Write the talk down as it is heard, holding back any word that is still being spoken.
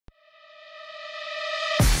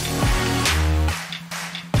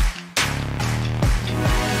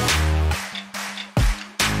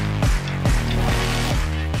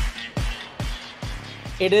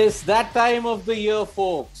It is that time of the year,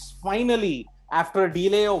 folks. Finally, after a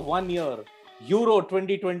delay of 1 year, Euro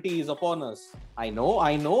 2020 is upon us. I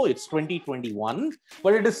know, it's 2021,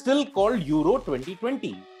 but it is still called Euro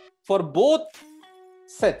 2020. For both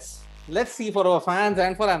sets, let's see, for our fans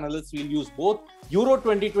and for analysts, we'll use both Euro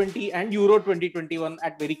 2020 and Euro 2021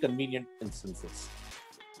 at very convenient instances.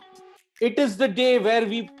 It is the day where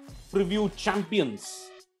we preview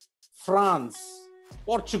champions, France,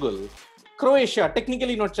 Portugal, Croatia,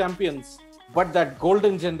 technically not champions, but that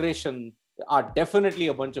golden generation are definitely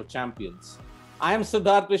a bunch of champions. I am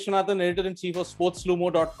Siddharth Vishwanathan, editor-in-chief of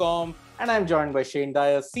sportslumo.com, and I'm joined by Shane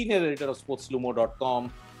Dyer, senior editor of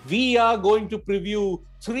sportslumo.com. We are going to preview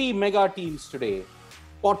three mega teams today: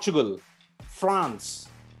 Portugal, France,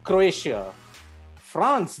 Croatia.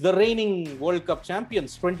 France, the reigning World Cup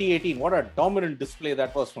champions, 2018. What a dominant display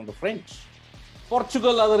that was from the French.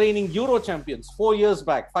 Portugal are the reigning Euro champions 5 years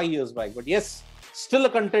back. But yes, still a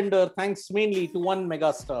contender thanks mainly to one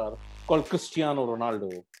megastar called Cristiano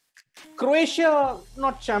Ronaldo. Croatia,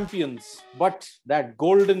 not champions, but that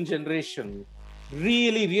golden generation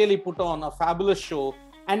really put on a fabulous show,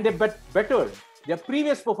 and they bettered their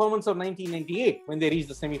previous performance of 1998 when they reached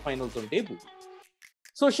the semi-finals on debut.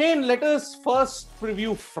 So Shane, let us first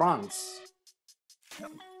preview France.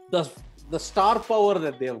 The star power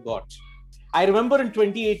that they have got. I remember in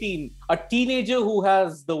 2018, a teenager who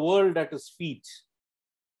has the world at his feet.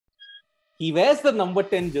 He wears the number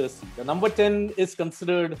 10 jersey. The number 10 is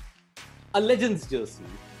considered a legend's jersey.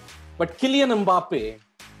 But Kylian Mbappe,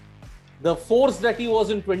 the force that he was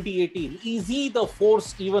in 2018, is he the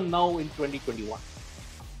force even now in 2021?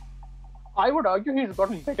 I would argue he's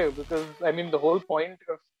gotten better because, the whole point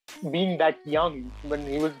of being that young, when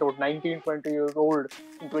he was about 19, 20 years old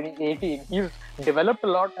in 2018, he's developed a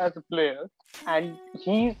lot as a player. And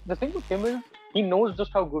the thing with him is, he knows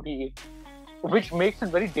just how good he is, which makes it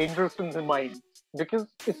very dangerous in his mind. Because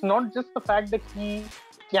it's not just the fact that he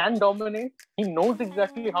can dominate, he knows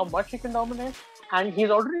exactly how much he can dominate. And he's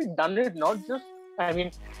already done it, not just,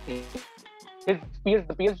 the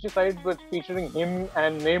PSG side with featuring him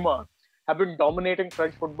and Neymar have been dominating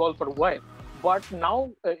French football for a while. But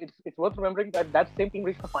now it's worth remembering that same team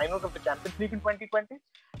reached the finals of the Champions League in 2020.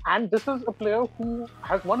 And this is a player who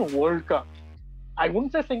has won a World Cup. I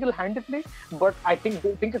wouldn't say single-handedly, but I think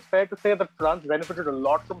it's fair to say that France benefited a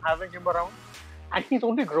lot from having him around. And he's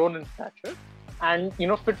only grown in stature. And,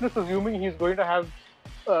 fitness assuming, he's going to have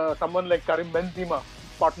someone like Karim Benzema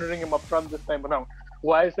partnering him up front this time around.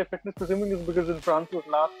 Why I say fitness assuming is because in France's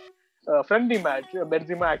last friendly match,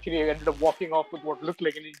 Benzema actually ended up walking off with what looked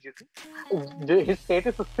like an injury. His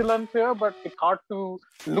status is still unclear, but it's hard to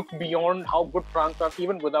look beyond how good France are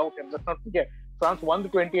even without him. Let's not forget, France won the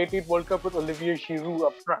 2018 World Cup with Olivier Giroud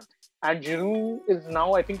up front. And Giroud is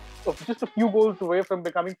now, I think, just a few goals away from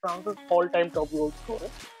becoming France's all-time top goal scorer.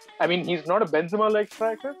 He's not a Benzema-like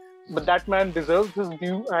striker, but that man deserves his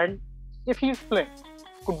due, and if he's playing,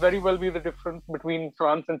 could very well be the difference between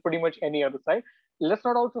France and pretty much any other side. Let's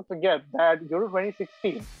not also forget that Euro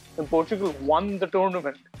 2016, when Portugal won the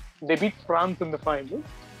tournament, they beat France in the finals.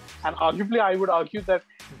 And arguably, I would argue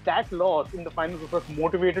that loss in the finals was what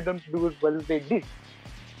motivated them to do as well as they did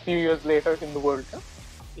a few years later in the World Cup.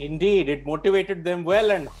 Indeed, it motivated them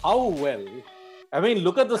well, and how well.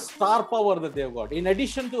 Look at the star power that they've got. In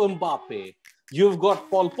addition to Mbappe, you've got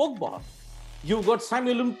Paul Pogba, you've got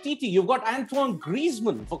Samuel Umtiti, you've got Antoine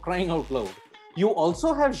Griezmann, for crying out loud. You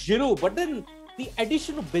also have Giroud, but then the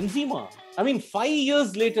addition of Benzema. 5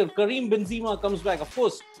 years later, Karim Benzema comes back. Of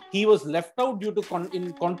course, he was left out due to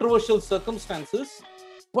in controversial circumstances.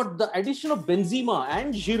 But the addition of Benzema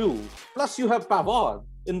and Giroud, plus you have Pavard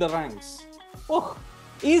in the ranks. Oh,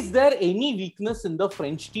 is there any weakness in the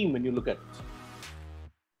French team when you look at it?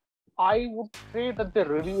 I would say that there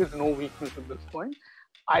really is no weakness at this point.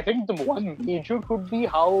 I think the one major could be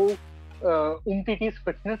how Umtiti's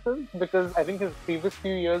fitness is, because I think his previous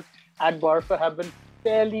few years at Barca have been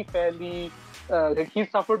fairly, he's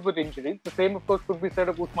suffered with injuries. The same, of course, could be said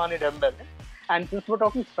of Ousmane Dembele. And since we're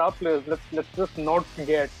talking star players, let's just not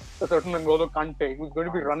forget a certain N'Golo Kante, who's going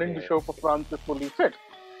to be running the show for France, is fully fit.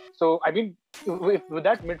 So, with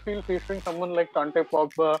that midfield featuring someone like Kante,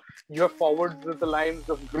 Pogba, you have forwards with the lines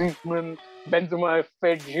of Griezmann, Benzema,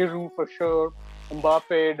 Fed, Giroud for sure,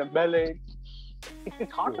 Mbappe, Dembele.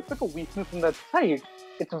 It's hard to pick a weakness in that side.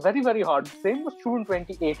 It's very, very hard. Same was true in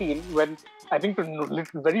 2018 when I think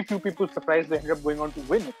very few people surprised they ended up going on to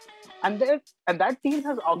win it. And that team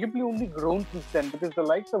has arguably only grown since then, because the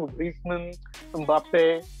likes of Griezmann,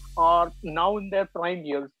 Mbappe are now in their prime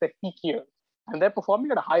years, their peak years. And they're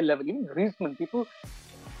performing at a high level. Even Griezmann, people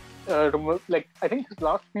like I think his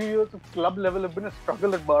last few years at club level have been a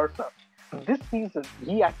struggle at Barca. This season,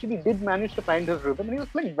 he actually did manage to find his rhythm, and he was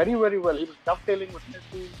playing very, very well. He was dovetailing with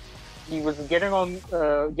Messi. He was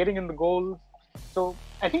getting in the goals. So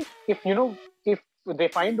I think if they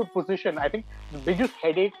find a position, I think the biggest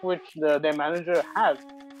headache which their manager has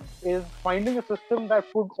is finding a system that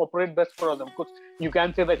would operate best for them. Because you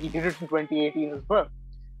can say that he did it in 2018 as well.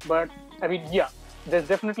 But I mean, yeah, there's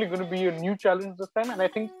definitely going to be a new challenge this time, and I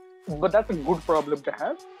think, but that's a good problem to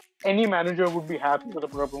have. Any manager would be happy with a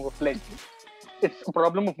problem of plenty. It's a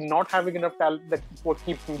problem of not having enough talent that what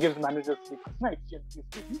gives managers sleepless nights. Generally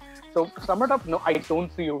speaking. So to sum it up, no, I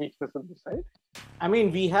don't see a weakness on this side. I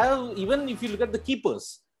mean, we have, even if you look at the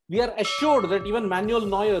keepers, we are assured that even Manuel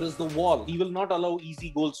Neuer is the wall. He will not allow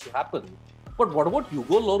easy goals to happen. But what about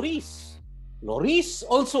Hugo Lloris? Lloris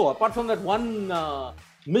also, apart from that one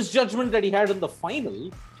misjudgment that he had in the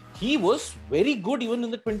final, he was very good even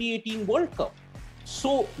in the 2018 World Cup.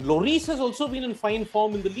 So Lloris has also been in fine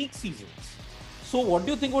form in the league seasons. So what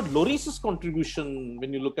do you think about Lloris's contribution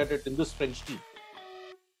when you look at it in this French team?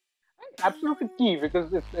 Absolutely key,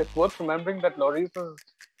 because it's worth remembering that Lloris is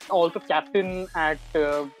also captain at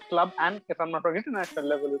club and, if I'm not wrong, international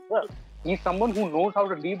level as well. He's someone who knows how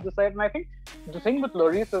to lead the side, and I think the thing with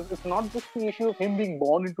Lloris is it's not just the issue of him being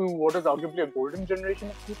born into what is arguably a golden generation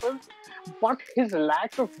of keepers, but his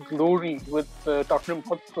lack of glory with Tottenham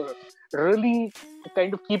Hotspur really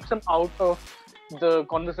kind of keeps him out of the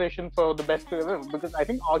conversation for the best player ever. Because I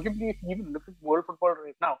think arguably, if you even look at world football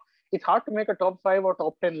right now, it's hard to make a top 5 or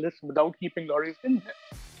top 10 list without keeping Lloris in there.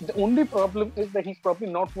 The only problem is that he's probably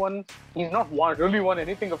not really won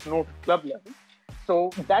anything of note at club level.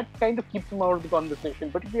 So that kind of keeps him out of the conversation.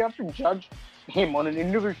 But if you have to judge him on an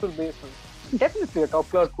individual basis, definitely a top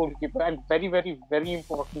class goalkeeper, and very, very, very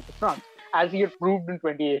important to France, as he had proved in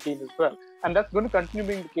 2018 as well. And that's going to continue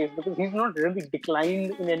being the case, because he's not really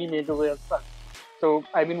declined in any major way as such. So,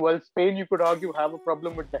 I mean, while Spain, you could argue, have a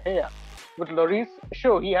problem with De Gea, with Lloris,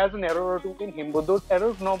 sure, he has an error or two in him, but those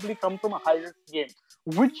errors normally come from a high-risk game,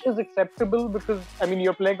 which is acceptable because, I mean,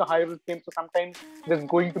 you're playing a high-risk game, so sometimes there's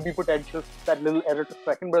going to be potential that little error to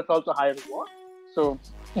second, but it's also high reward. So,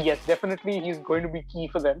 yes, definitely he's going to be key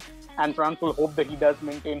for them, and France will hope that he does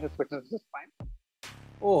maintain his fitness this time.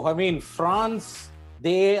 Oh, I mean, France,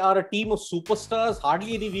 they are a team of superstars,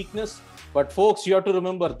 hardly any weakness. But folks, you have to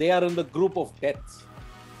remember, they are in the group of death.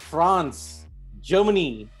 France,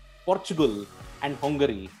 Germany, Portugal, and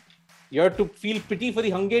Hungary. You have to feel pity for the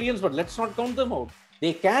Hungarians, but let's not count them out.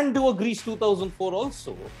 They can do a Greece 2004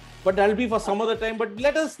 also, but that'll be for some other time. But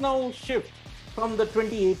let us now shift from the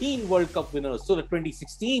 2018 World Cup winners to the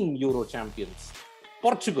 2016 Euro champions,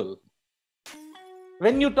 Portugal.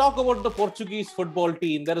 When you talk about the Portuguese football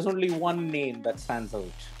team, there is only one name that stands out.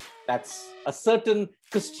 That's a certain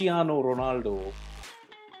Cristiano Ronaldo.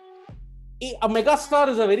 A megastar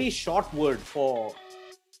is a very short word for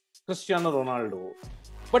Cristiano Ronaldo.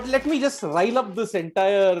 But let me just rile up this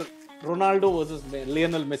entire Ronaldo versus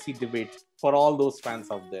Lionel Messi debate for all those fans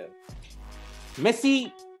out there.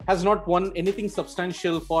 Messi has not won anything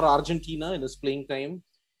substantial for Argentina in his playing time.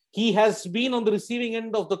 He has been on the receiving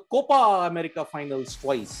end of the Copa America finals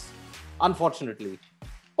twice, unfortunately.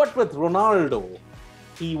 But with Ronaldo,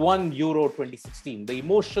 he won Euro 2016. The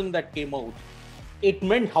emotion that came out, it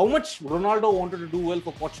meant how much Ronaldo wanted to do well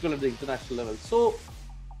for Portugal at the international level. So,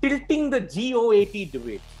 tilting the GOAT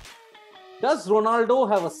debate, does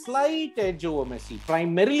Ronaldo have a slight edge over Messi,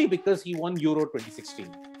 primarily because he won Euro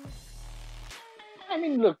 2016? I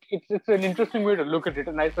mean, look, it's an interesting way to look at it,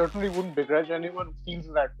 and I certainly wouldn't begrudge anyone who feels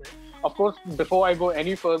that way. Of course, before I go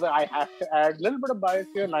any further, I have to add a little bit of bias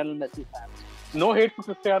here, Lionel Messi fans. No hate for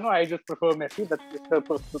Cristiano, I just prefer Messi. That's just a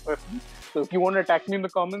personal preference. So if you want to attack me in the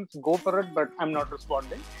comments, go for it, but I'm not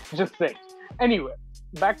responding. Just saying. Anyway,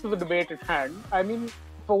 back to the debate at hand. I mean,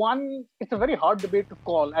 for one, it's a very hard debate to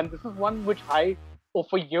call, and this is one which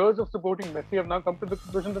for years of supporting Messi, have now come to the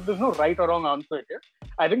conclusion that there's no right or wrong answer here.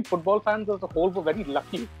 I think football fans as a whole were very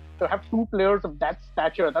lucky to have two players of that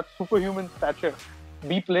stature, that superhuman stature,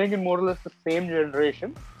 be playing in more or less the same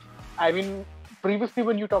generation. I mean, previously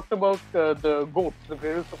when you talked about the GOATs, the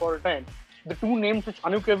greatest of all time, the two names which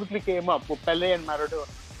unequivocally came up were Pele and Maradona.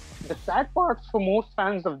 The sad part for most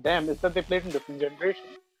fans of them is that they played in different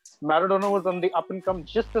generations. Maradona was on the up and come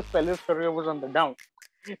just as Pele's career was on the down.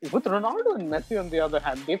 With Ronaldo and Messi, on the other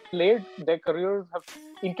hand, their careers have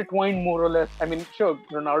intertwined more or less. I mean, sure,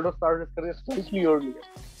 Ronaldo started his career slightly earlier,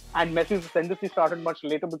 and Messi's ascendancy started much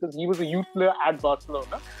later because he was a youth player at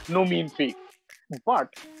Barcelona. No mean feat.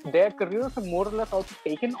 But their careers have more or less also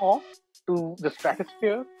taken off to the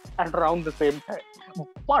stratosphere at around the same time.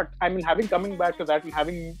 But, I mean, coming back to that and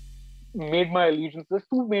having made my allegiance. There's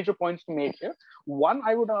two major points to make here. One,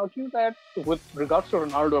 I would argue that with regards to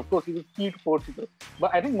Ronaldo, of course, he was key to Portugal.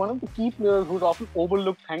 But I think one of the key players who's often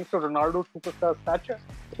overlooked thanks to Ronaldo's superstar stature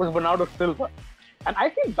was Bernardo Silva. And I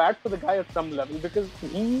feel bad for the guy at some level because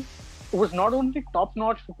he was not only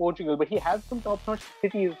top-notch for Portugal, but he had some top-notch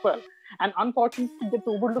City as well. And unfortunately, he gets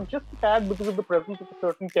overlooked just a tad because of the presence of a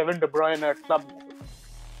certain Kevin De Bruyne at club level.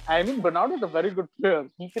 I mean, Bernardo is a very good player.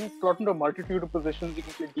 He can slot into a multitude of positions. He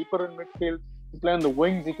can play deeper in midfield. He can play on the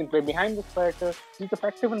wings. He can play behind the striker. He's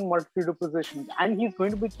effective in a multitude of positions. And he's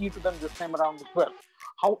going to be key to them this time around as well.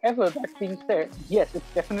 However, that being said, yes,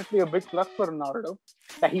 it's definitely a big plus for Ronaldo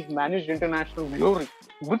that he's managed international glory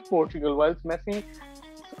with Portugal, whilst Messi,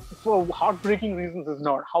 for heartbreaking reasons, is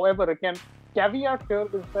not. However, again, caveat here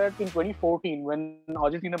is that in 2014, when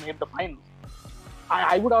Argentina made the finals,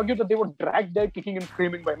 I would argue that they were dragged there kicking and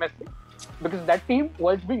screaming by Messi. Because that team,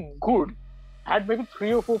 whilst being good, had maybe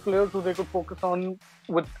 3 or 4 players who they could focus on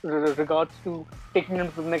with regards to taking them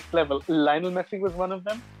to the next level. Lionel Messi was one of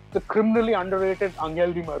them. The criminally underrated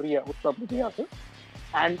Angel Di Maria was probably the other.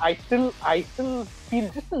 And I still feel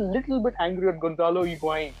just a little bit angry at Gonzalo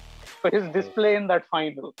Higuain for his display in that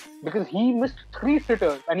final, because he missed 3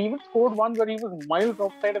 sitters and he even scored one where he was miles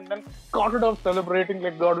offside and then caught it off celebrating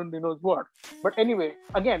like God only knows what. But anyway,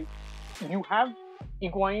 again, you have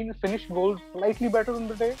Higuain finish goals slightly better in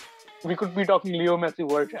the day. We could be talking Leo Messi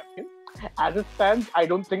world champion. As it stands, I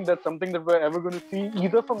don't think that's something that we're ever going to see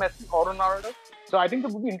either for Messi or Ronaldo. So I think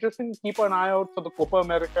it would be interesting to keep an eye out for the Copa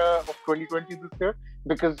America of 2020 this year,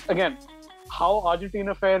 because again, how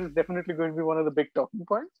Argentina fares is definitely going to be one of the big talking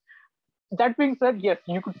points. That being said, yes,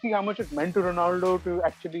 you could see how much it meant to Ronaldo to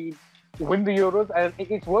actually win the Euros. And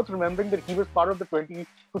it's worth remembering that he was part of the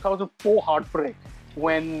 2004 heartbreak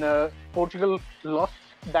when Portugal lost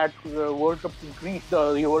that World Cup to Greece,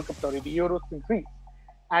 the Euros to Greece.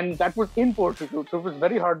 And that was in Portugal. So it was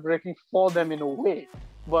very heartbreaking for them in a way.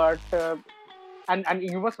 But, and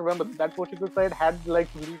you must remember that Portugal side had like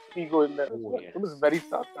Luis Figo in there as well. Yes. It was very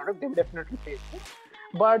star-studded. They definitely faced it.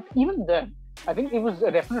 But even then, I think it was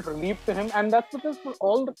a definite relief to him, and that's because for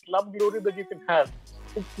all the club glory that you can have,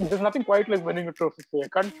 there's nothing quite like winning a trophy for your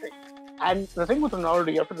country. And the thing with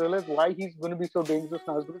Ronaldo, you have to realize why he's going to be so dangerous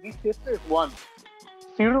now is because he's tasted it once.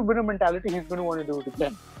 Zero winner mentality, he's going to want to do it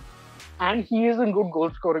again. And he is in good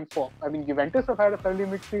goal scoring form. I mean, Juventus have had a fairly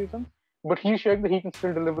mixed season, but he's showing that he can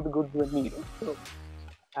still deliver the goods when needed. So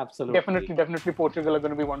absolutely. Definitely Portugal are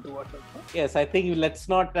going to be one to watch also. Yes, I think let's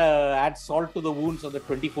not add salt to the wounds of the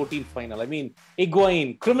 2014 final. I mean,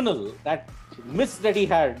 Higuain, criminal. That miss that he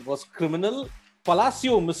had was criminal.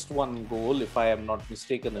 Palacio missed one goal, if I am not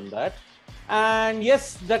mistaken in that. And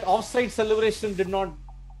yes, that offside celebration did not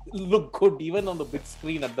look good even on the big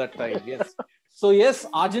screen at that time. Yes. So yes,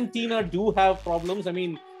 Argentina do have problems. I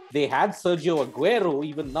mean, they had Sergio Aguero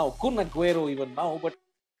even now, Kun Aguero even now, but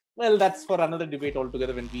well, that's for another debate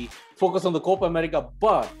altogether when we focus on the Copa America.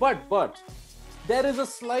 But there is a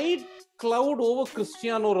slight cloud over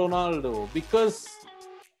Cristiano Ronaldo, because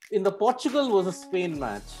in the Portugal versus Spain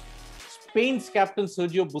match, Spain's captain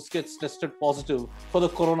Sergio Busquets tested positive for the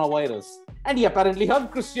coronavirus, and he apparently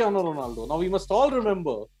hugged Cristiano Ronaldo. Now we must all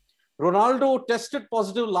remember, Ronaldo tested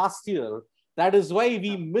positive last year. That is why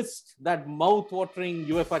we missed that mouth-watering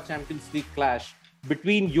UEFA Champions League clash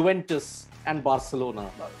between Juventus and Barcelona.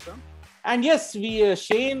 And yes,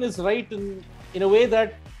 Shane is right in a way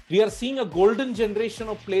that we are seeing a golden generation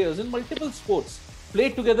of players in multiple sports play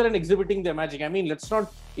together and exhibiting their magic. I mean,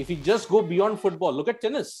 if you just go beyond football, look at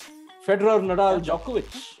tennis. Federer, Nadal,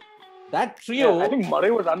 Djokovic. That trio. Yeah, I think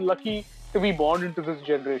Murray was unlucky to be born into this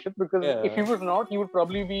generation, because if he was not, he would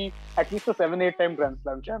probably be at least a 7-8 time Grand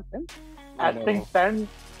Slam champion. As things stand,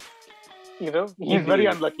 he's very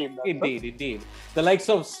unlucky in that. Indeed. The likes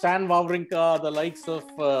of Stan Wawrinka, the likes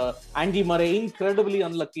of Andy Murray, incredibly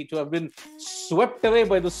unlucky to have been swept away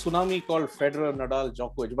by the tsunami called Federer, Nadal,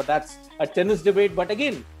 Djokovic. But that's a tennis debate. But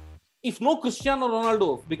again, if no Cristiano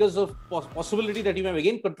Ronaldo, because of possibility that he may have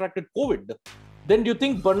again contracted COVID, then do you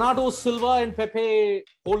think Bernardo Silva and Pepe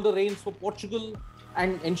hold the reins for Portugal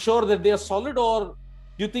and ensure that they are solid, or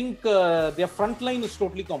do you think their front line is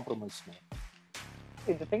totally compromised now?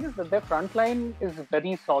 The thing is that their front line is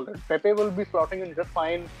very solid. Pepe will be slotting in just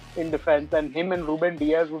fine in defense, and him and Ruben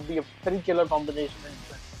Diaz would be a very killer combination in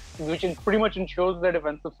defense, which pretty much ensures their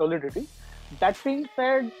defensive solidity. That being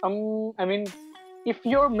said, I mean, if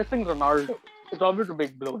you're missing Ronaldo, it's always a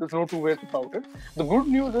big blow. There's no two ways about it. The good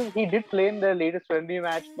news is he did play in their latest friendly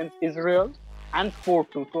match against Israel and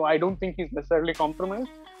scored too, so I don't think he's necessarily compromised.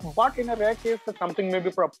 But in a rare case that something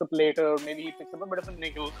maybe crops up later, maybe he picks up a bit of a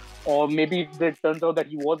nickel, or maybe it turns out that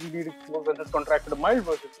he was indeed exposed and has contracted a mild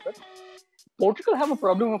version of it. Portugal have a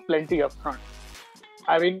problem of plenty up front.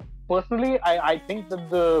 I mean, personally, I think that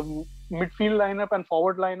the midfield lineup and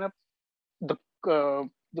forward lineup, the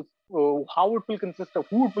how it will consist of,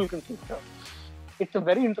 who it will consist of, it's a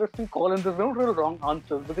very interesting call, and there's no real wrong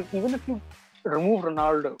answers, because even if you remove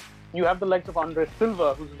Ronaldo, you have the likes of Andre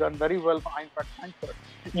Silva, who's done very well for Eintracht Frankfurt.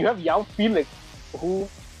 You have João Felix,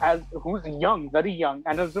 who's young, very young,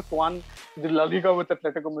 and has just won the La Liga with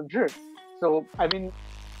Atletico Madrid. So, I mean,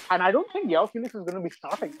 and I don't think João Felix is going to be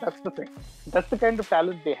starting. That's the thing. That's the kind of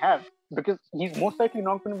talent they have, because he's most likely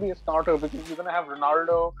not going to be a starter, because you're going to have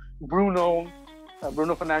Ronaldo, Bruno.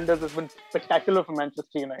 Bruno Fernandes has been spectacular for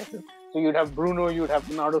Manchester United. So you'd have Bruno, you'd have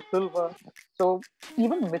Bernardo Silva. So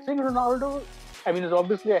even missing Ronaldo, I mean, it's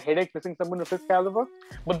obviously a headache missing someone of his caliber,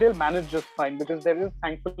 but they'll manage just fine, because there is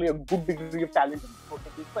thankfully a good degree of talent in the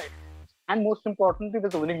Portuguese side. And most importantly,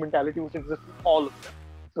 there's a winning mentality which exists in all of them.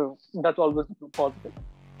 So that's always positive.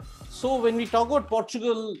 So when we talk about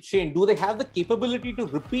Portugal, Shane, do they have the capability to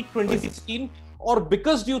repeat 2016? Or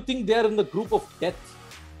because do you think they are in the group of death,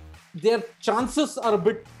 their chances are a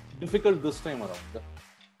bit difficult this time around?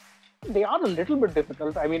 They are a little bit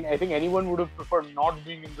difficult. I mean, I think anyone would have preferred not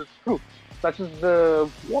being in this group. Such is the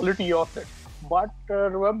quality of it. But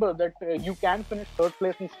remember that you can finish third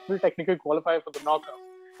place and still technically qualify for the knockout.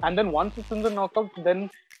 And then once it's in the knockout, then,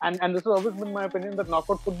 and this has always been my opinion, that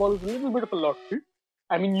knockout football is a little bit of a lottery.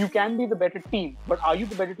 I mean, you can be the better team, but are you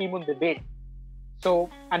the better team on the day? So,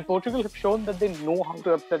 and Portugal have shown that they know how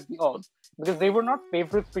to upset the odds, because they were not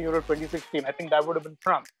favourites for Euro 2016. I think that would have been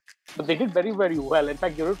France. But they did very, very well. In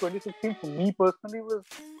fact, Euro 2016 for me personally was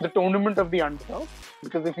the tournament of the underdog.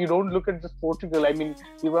 Because if you don't look at just Portugal, I mean,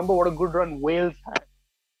 you remember what a good run Wales had.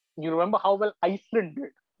 You remember how well Iceland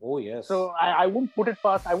did. Oh, yes. So I wouldn't put it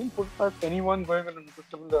past anyone going on a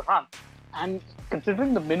similar run. And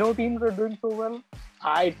considering the minnow teams are doing so well,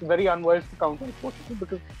 it's very unwise to count on Portugal,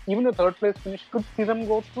 because even a third place finish could see them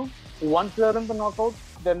go through. Once they're in the knockout,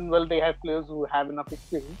 then, well, they have players who have enough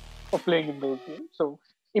experience of playing in those games. So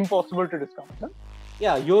impossible to discount them.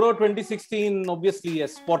 Yeah, Euro 2016, obviously,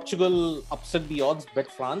 yes, Portugal upset the odds, bet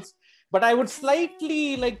France. But I would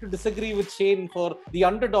slightly like to disagree with Shane for the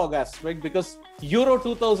underdog aspect, because Euro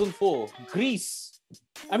 2004, Greece.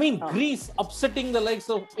 I mean, Greece upsetting the likes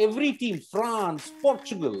of every team, France,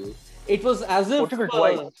 Portugal. It was as if... Portugal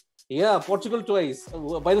twice. Yeah, Portugal twice.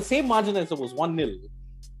 By the same margin, I suppose, 1-0.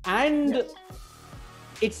 And yes,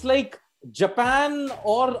 it's like Japan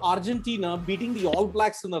or Argentina beating the All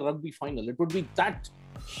Blacks in the rugby final. It would be that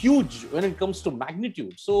huge when it comes to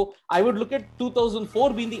magnitude. So I would look at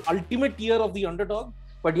 2004 being the ultimate year of the underdog.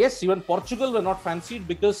 But yes, even Portugal were not fancied,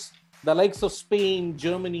 because the likes of Spain,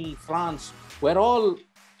 Germany, France were all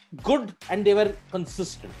good and they were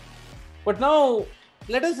consistent. But now,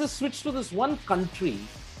 let us just switch to this one country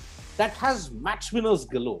that has match winners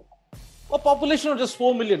galore. A population of just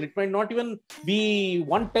 4 million. It might not even be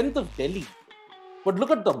 1/10 of Delhi. But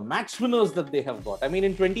look at the match winners that they have got. I mean,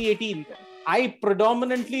 in 2018, I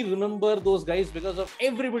predominantly remember those guys because of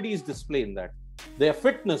everybody's display in that. Their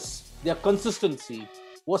fitness, their consistency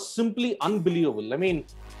was simply unbelievable. I mean,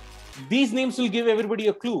 these names will give everybody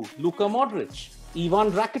a clue. Luka Modric,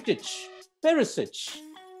 Ivan Rakitic, Perisic,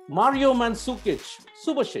 Mario Mandzukic,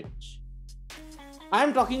 Subasic. I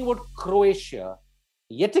am talking about Croatia.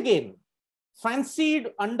 Yet again, fancied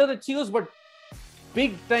underachievers, but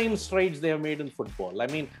big time strides they have made in football. I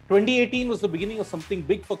mean, 2018 was the beginning of something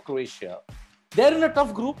big for Croatia. They're in a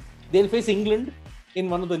tough group. They'll face England in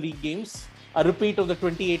one of the league games. A repeat of the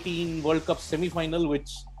 2018 World Cup semi-final, which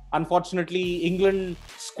unfortunately England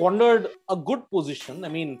squandered a good position. I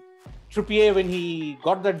mean, Trippier, when he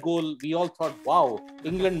got that goal, we all thought, wow,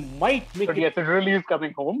 England might make it. Yes, it really is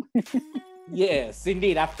coming home. Yes,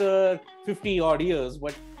 indeed, after 50 odd years.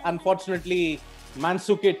 But unfortunately,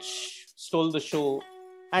 Mandzukic stole the show.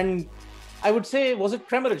 And I would say, was it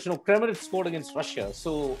Kramaric? No, Kramaric scored against Russia.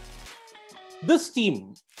 So this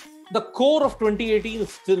team, the core of 2018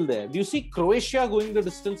 is still there. Do you see Croatia going the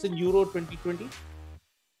distance in Euro 2020?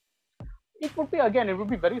 It would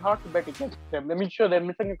be very hard to bet against them. I mean, sure, they're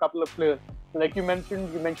missing a couple of players. Like you mentioned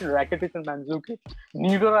Rakitic and Mandzukic.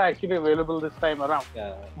 Neither are actually available this time around.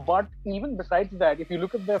 Yeah. But even besides that, if you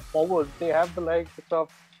look at their forwards, they have the likes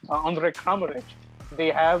of Andre Kramaric. They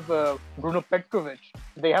have Bruno Petkovic.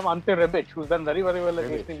 They have Ante Rebic, who's done very, very well at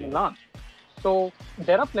AC Milan. So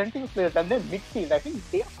there are plenty of players. And then midfield, I think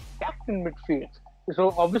they are stacked in midfield.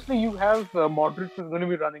 So obviously you have Modric, who's going to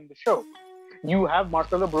be running the show. You have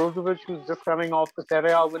Marcelo Brozovic, who's just coming off the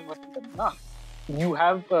Serie A win with Inter Milan. You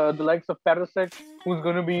have the likes of Perisic, who's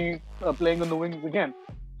going to be playing on the wings again.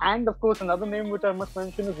 And of course, another name which I must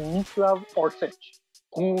mention is Mislav Orsic,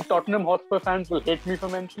 who Tottenham Hotspur fans will hate me for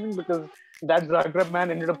mentioning because that Zagreb man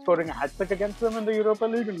ended up scoring a hat-trick against them in the Europa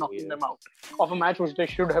League and knocking them out of a match which they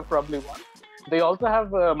should have probably won. They also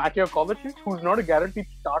have Mateo Kovacic, who's not a guaranteed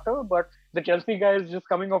starter, but the Chelsea guy is just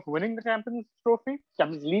coming off winning the Champions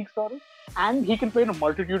League, and he can play in a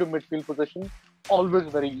multitude of midfield positions, always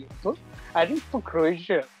very useful. I think for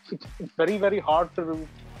Croatia, it's very, very hard to,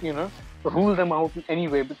 rule them out in any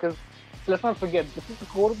way because let's not forget, this is the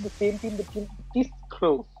core of the same team that came this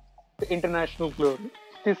close to international glory,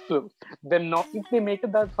 this close. They're not, if they make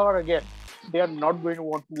it that far again, they are not going to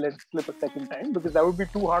want to let it slip a second time because that would be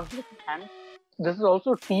too hard. And this is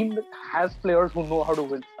also a team that has players who know how to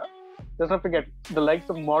win stuff. Let's not forget, the likes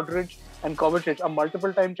of Modric and Kovacic are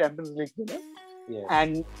multiple-time Champions League winners. Yes.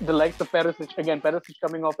 And the likes of Perisic, again, Perisic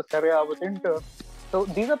coming off a Serie A with Inter. So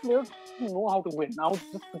these are players who know how to win. Now,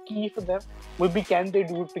 just the key for them will be, can they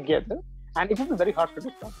do it together? And it will be very hard to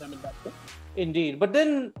stop them in that way. Indeed. But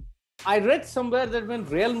then I read somewhere that when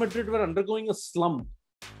Real Madrid were undergoing a slump,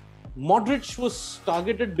 Modric was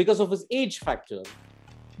targeted because of his age factor.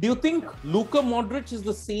 Do you think Luka Modric is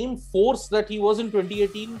the same force that he was in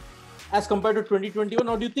 2018 as compared to 2021?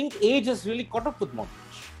 Or do you think age has really caught up with Modric?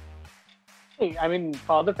 Hey, I mean,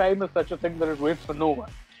 father time is such a thing that it waits for no one.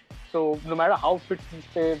 So no matter how fit you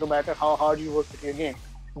stay, no matter how hard you work at your game,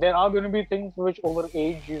 there are going to be things which over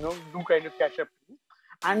age, do kind of catch up to you.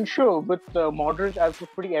 And sure, with Modric, as was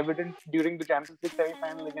pretty evident during the Champions League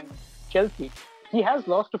semi-final against Chelsea, he has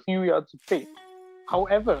lost a few yards of pace.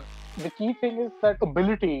 However, the key thing is that the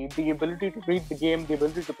ability to read the game, the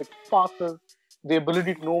ability to pick passes, the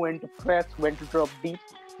ability to know when to press, when to drop deep,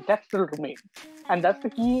 that still remains. And that's the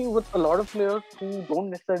key with a lot of players who don't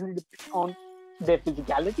necessarily depend on their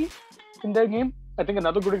physicality in their game. I think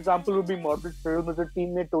another good example would be Modric's Real Madrid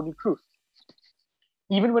teammate Toni Kroos.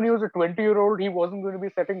 Even when he was a 20-year-old, he wasn't going to be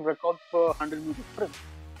setting records for 100-meter sprints.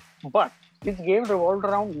 But his game revolved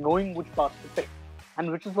around knowing which pass to take.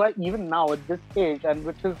 And which is why even now at this age and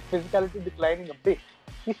with his physicality declining a bit,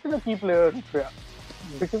 he's still a key player in Real.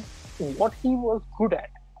 Because what he was good at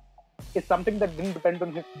is something that didn't depend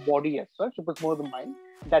on his body as such. It was more the mind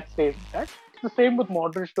that stays intact. It's the same with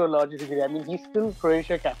Modric to a larger degree. I mean, he's still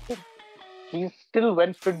Croatia captain. He's still,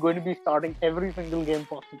 when fit, going to be starting every single game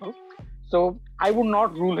possible. So I would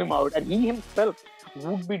not rule him out. And he himself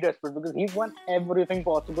would be desperate because he's won everything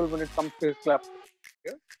possible when it comes to his club.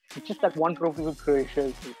 It's just that one trophy with Croatia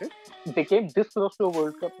is needed. They came this close to a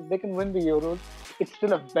World Cup. If they can win the Euros, it's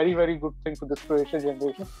still a very, very good thing for this Croatia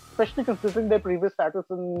generation, especially considering their previous status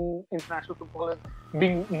in international football as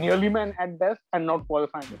being nearly man at best and not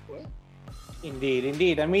qualifying as well.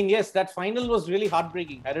 Indeed. I mean, yes, that final was really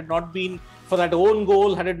heartbreaking. Had it not been for that own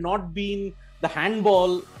goal, had it not been the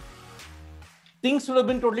handball, things would have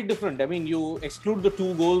been totally different. I mean, you exclude the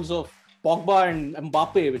 2 goals of Pogba and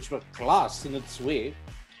Mbappe, which were class in its way.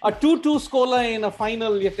 A 2-2 scoreline in a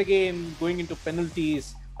final, yet again, going into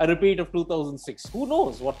penalties, a repeat of 2006. Who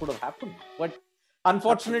knows what would have happened? But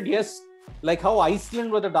unfortunate, yes, like how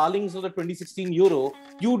Iceland were the darlings of the 2016 Euro,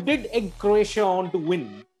 you did egg Croatia on to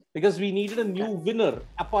win because we needed a new winner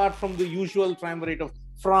apart from the usual triumvirate of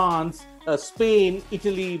France, Spain,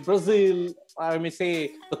 Italy, Brazil, I may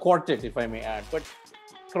say the quartet, if I may add. But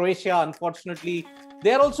Croatia, unfortunately,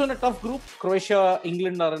 they are also in a tough group. Croatia,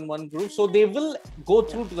 England are in one group. So they will go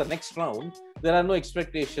through to the next round. There are no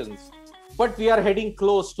expectations. But we are heading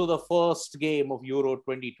close to the first game of Euro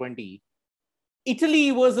 2020. Italy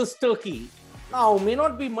versus Turkey. Now, may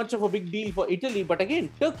not be much of a big deal for Italy, but again,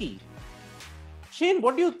 Turkey. Shane,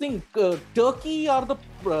 what do you think? Turkey are the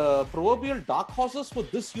proverbial dark horses for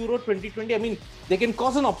this Euro 2020? I mean, they can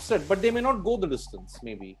cause an upset, but they may not go the distance,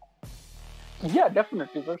 maybe. Yeah,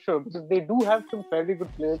 definitely, for sure, because they do have some fairly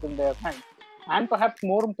good players in their hands. And perhaps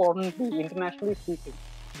more importantly, internationally speaking,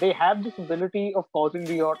 they have this ability of causing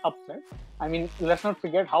the odd upset. I mean, let's not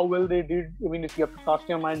forget how well they did. I mean, if you have to cast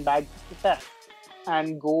your mind back to that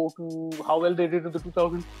and go to how well they did in the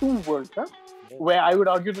 2002 World Cup, where I would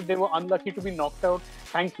argue that they were unlucky to be knocked out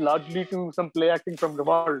thanks largely to some play acting from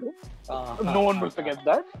Ronaldo. No one will forget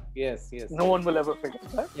that. Yes. No one will ever forget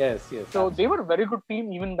that. Yes. So absolutely. they were a very good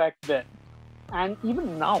team even back then. And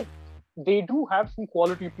even now, they do have some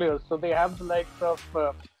quality players. So they have the likes of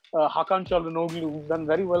Hakan Çalhanoğlu, who's done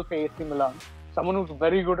very well for AC Milan. Someone who's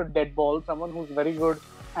very good at dead balls, someone who's very good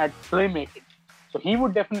at playmaking. So he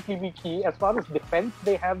would definitely be key. As far as defense,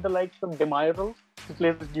 they have the likes of Demiral, who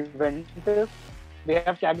plays with Juventus. They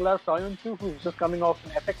have Çağlar Söyüncü, who's just coming off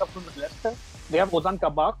an FA Cup with Leicester. They have Ozan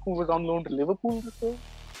Kabak, who was on loan to Liverpool this year.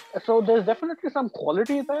 So there's definitely some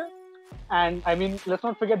quality there. And I mean, let's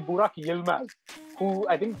not forget Burak Yilmaz, who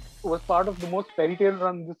I think was part of the most fairy tale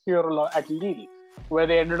run this year at Lille, where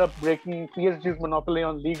they ended up breaking PSG's monopoly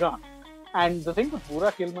on Liga. And the thing with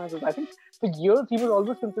Burak Yilmaz is, I think for years he was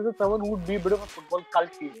always considered someone who would be a bit of a football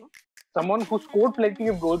cult hero, someone who scored plenty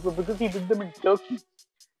of goals, but because he did them in Turkey,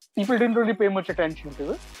 people didn't really pay much attention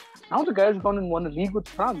to it. Now the guy's gone and won a league with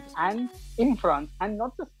France, and in France, and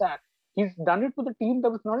not just that, he's done it with a team that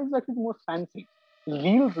was not exactly the most fancy.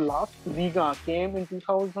 Lille's last Liga came in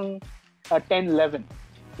 2010-11,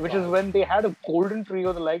 which is when they had a golden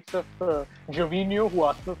trio, the likes of Gervinho, who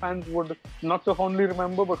Arsenal fans would not so fondly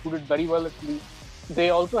remember, but who did very well at Lille.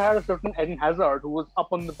 They also had a certain Eden Hazard, who was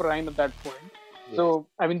up on the prime at that point. Yes. So,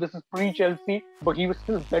 I mean, this is pre-Chelsea, but he was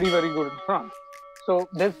still very, very good in France. So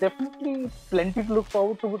there's definitely plenty to look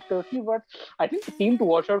forward to with Turkey, but I think the team to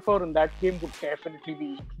watch out for in that game would definitely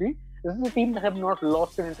be Italy. This is a team that have not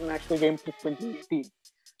lost an international game since 2018.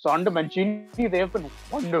 So under Mancini, they have been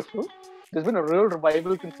wonderful. There's been a real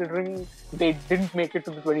revival considering they didn't make it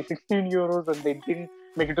to the 2016 Euros and they didn't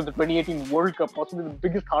make it to the 2018 World Cup, possibly the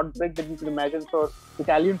biggest heartbreak that you can imagine for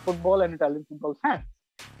Italian football and Italian football fans.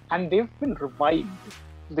 And they've been revived.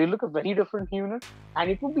 They look a very different unit, and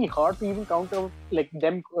it would be hard to even count out like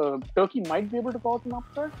them. Turkey might be able to cause an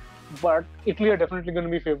upset, but Italy are definitely going to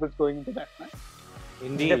be favorites going into that match.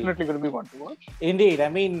 Indeed. Definitely going to be one to watch. Indeed. I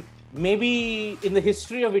mean, maybe in the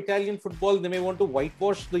history of Italian football, they may want to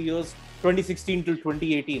whitewash the years 2016 till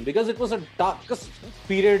 2018 because it was a darkest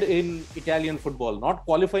period in Italian football. Not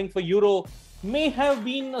qualifying for Euro may have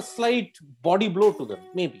been a slight body blow to them,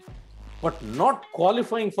 maybe. But not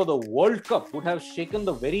qualifying for the World Cup would have shaken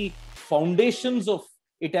the very foundations of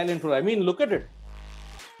Italian football. I mean, look at it.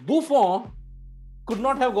 Buffon could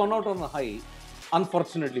not have gone out on a high,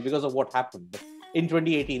 unfortunately, because of what happened in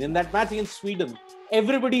 2018. In that match against Sweden,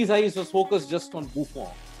 everybody's eyes was focused just on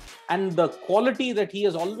Buffon. And the quality that he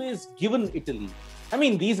has always given Italy. I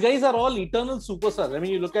mean, these guys are all eternal superstars. I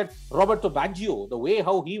mean, you look at Roberto Baggio, the way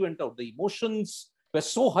how he went out, the emotions were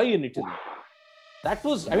so high in Italy. That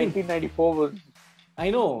was, I mean, 1994 was.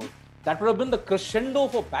 I know that would have been the crescendo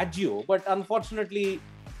for Baggio, but unfortunately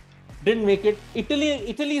didn't make it.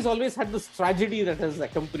 Italy's always had this tragedy that has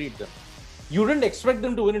accompanied them. You didn't expect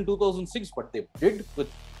them to win in 2006, but they did with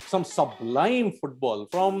some sublime football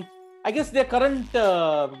from, I guess, their current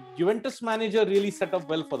Juventus manager really set up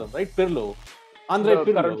well for them, right? Pirlo. The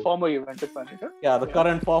current former Juventus manager. Yeah, the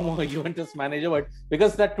current former Juventus manager. But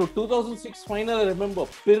because that 2006 final, I remember,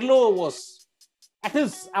 Pirlo was at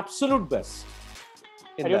his absolute best.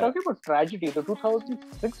 And you're talking about tragedy. The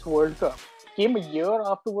 2006 World Cup came a year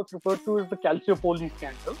after what's referred to as the Calciopoli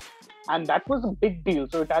scandal. And that was a big deal.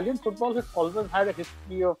 So Italian football has always had a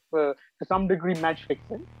history of, to some degree, match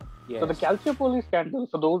fixing. Yes. So the Calciopoli scandal,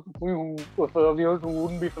 for those viewers who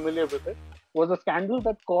wouldn't be familiar with it, was a scandal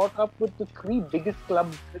that caught up with the three biggest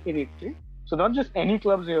clubs in Italy. So not just any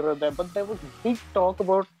clubs here or there, but there was big talk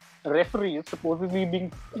about referees supposedly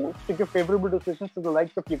being forced to give favorable decisions to the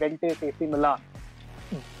likes of Juventus, AC Milan.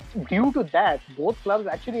 Due to that, both clubs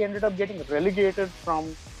actually ended up getting relegated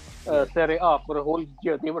from Serie A for a whole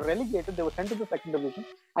year. They were relegated, they were sent to the second division,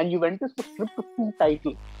 and Juventus was stripped of 2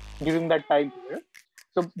 titles during that time period.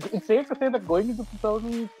 So it's safe to say that going into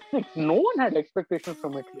 2006, no one had expectations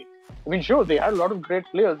from Italy. I mean, sure, they had a lot of great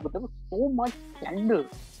players, but there was so much scandal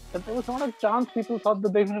that there was not a chance people thought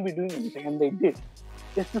that they were going to be doing anything, and they did.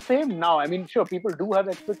 It's the same now. I mean, sure, people do have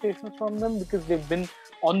expectations from them because they've been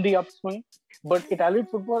on the upswing, but Italian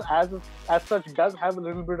football as such does have a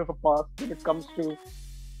little bit of a past when it comes to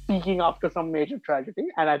peaking after some major tragedy.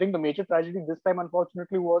 And I think the major tragedy this time,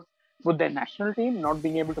 unfortunately, was with their national team not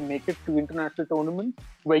being able to make it to international tournaments,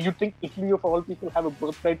 where you think Italy, of all people, have a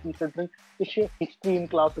birthright considering the sheer history and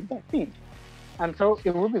class of that team. And so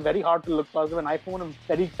it will be very hard to look past them, and I, for one, am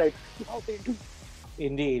very excited to see how they do.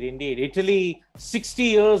 Indeed, indeed. Italy, 60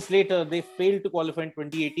 years later, they failed to qualify in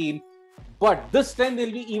 2018. But this time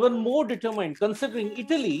they'll be even more determined, considering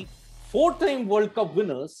Italy, 4-time World Cup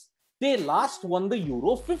winners, they last won the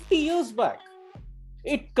Euro 50 years back.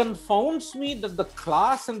 It confounds me that the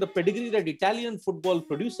class and the pedigree that Italian football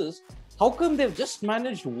produces, how come they've just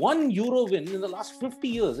managed one Euro win in the last 50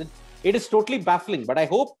 years? It is totally baffling. But I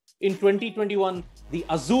hope in 2021, the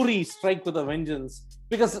Azzurri strike with a vengeance.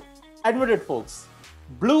 Because, admit it, folks,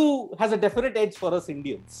 blue has a definite edge for us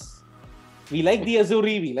Indians. We like the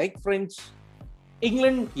Azzurri, we like French.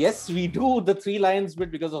 England, yes, we do the Three Lions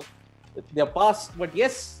bit because of their past. But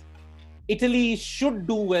yes, Italy should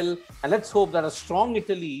do well. And let's hope that a strong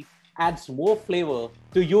Italy adds more flavor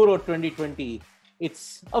to Euro 2020.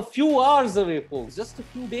 It's a few hours away, folks, just a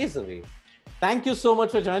few days away. Thank you so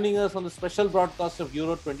much for joining us on the special broadcast of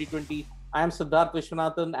Euro 2020. I am Siddharth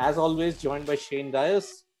Vishwanathan, as always, joined by Shane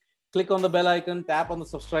Dias. Click on the bell icon, tap on the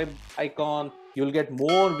subscribe icon. You'll get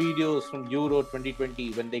more videos from Euro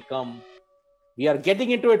 2020 when they come. We are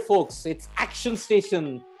getting into it, folks. It's action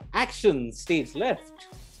station, action stage left.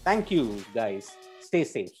 Thank you, guys. Stay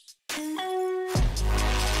safe.